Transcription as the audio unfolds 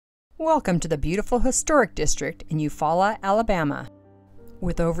Welcome to the beautiful historic district in Eufaula, Alabama.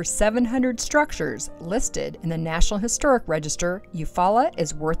 With over 700 structures listed in the National Historic Register, Eufaula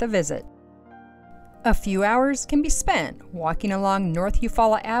is worth a visit. A few hours can be spent walking along North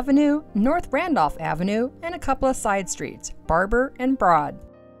Eufaula Avenue, North Randolph Avenue, and a couple of side streets, Barbour and Broad.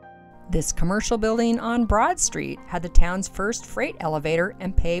 This commercial building on Broad Street had the town's first freight elevator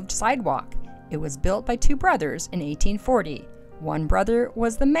and paved sidewalk. It was built by two brothers in 1840. One brother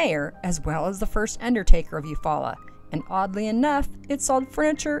was the mayor as well as the first undertaker of Eufaula, and oddly enough, it sold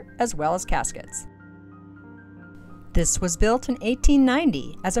furniture as well as caskets. This was built in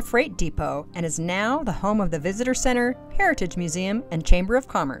 1890 as a freight depot and is now the home of the Visitor Center, Heritage Museum, and Chamber of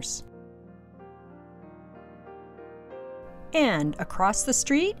Commerce. And across the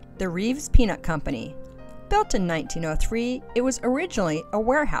street, the Reeves Peanut Company. Built in 1903, it was originally a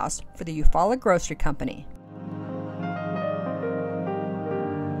warehouse for the Eufaula Grocery Company.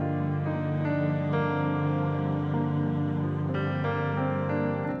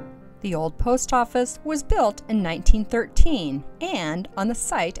 The old post office was built in 1913 and on the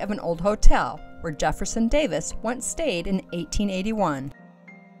site of an old hotel where Jefferson Davis once stayed in 1881.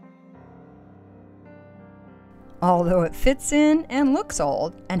 Although it fits in and looks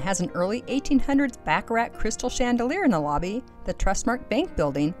old and has an early 1800s baccarat crystal chandelier in the lobby, the Trustmark Bank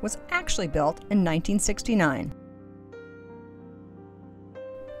building was actually built in 1969.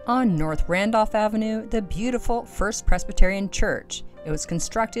 On North Randolph Avenue, the beautiful First Presbyterian Church. It was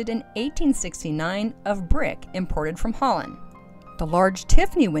constructed in 1869 of brick imported from Holland. The large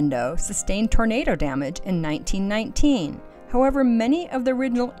Tiffany window sustained tornado damage in 1919. However, many of the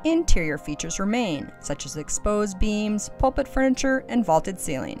original interior features remain, such as exposed beams, pulpit furniture, and vaulted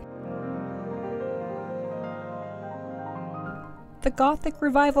ceiling. The Gothic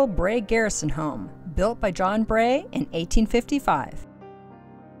Revival Bray Garrison Home, built by John Bray in 1855.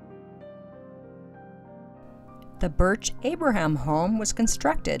 The Birch Abraham home was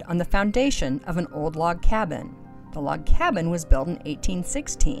constructed on the foundation of an old log cabin. The log cabin was built in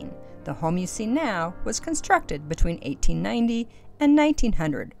 1816. The home you see now was constructed between 1890 and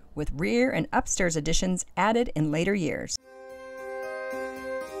 1900, with rear and upstairs additions added in later years.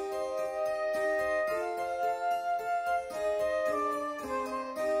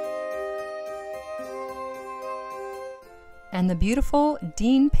 And the beautiful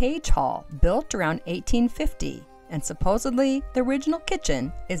Dean Page Hall, built around 1850. And supposedly, the original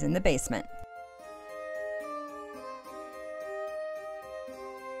kitchen is in the basement.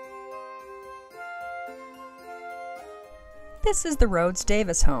 This is the Rhodes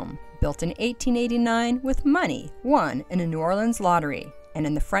Davis home, built in 1889 with money won in a New Orleans lottery, and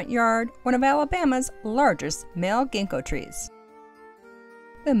in the front yard, one of Alabama's largest male ginkgo trees.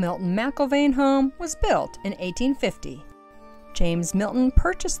 The Milton McIlvaine home was built in 1850. James Milton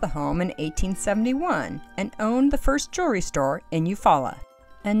purchased the home in 1871 and owned the first jewelry store in Eufaula.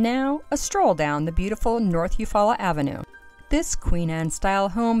 And now, a stroll down the beautiful North Eufaula Avenue. This Queen Anne-style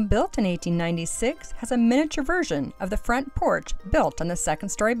home built in 1896 has a miniature version of the front porch built on the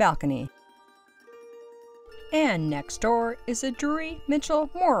second-story balcony. And next door is a Drury Mitchell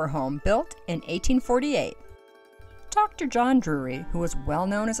Moorer home built in 1848. Dr. John Drury, who was well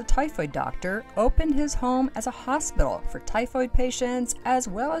known as a typhoid doctor, opened his home as a hospital for typhoid patients as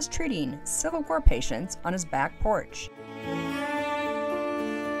well as treating Civil War patients on his back porch.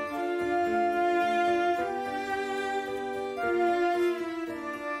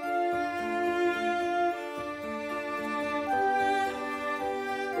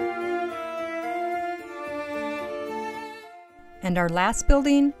 And our last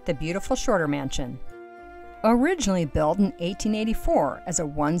building, the beautiful Shorter Mansion. Originally built in 1884 as a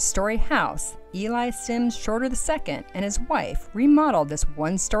one-story house, Eli Sims Shorter II and his wife remodeled this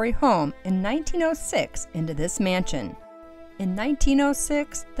one-story home in 1906 into this mansion. In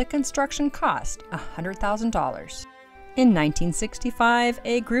 1906, the construction cost $100,000. In 1965,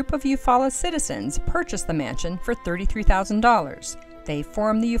 a group of Eufaula citizens purchased the mansion for $33,000. They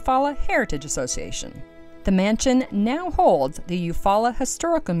formed the Eufaula Heritage Association. The mansion now holds the Eufaula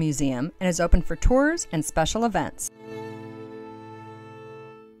Historical Museum and is open for tours and special events.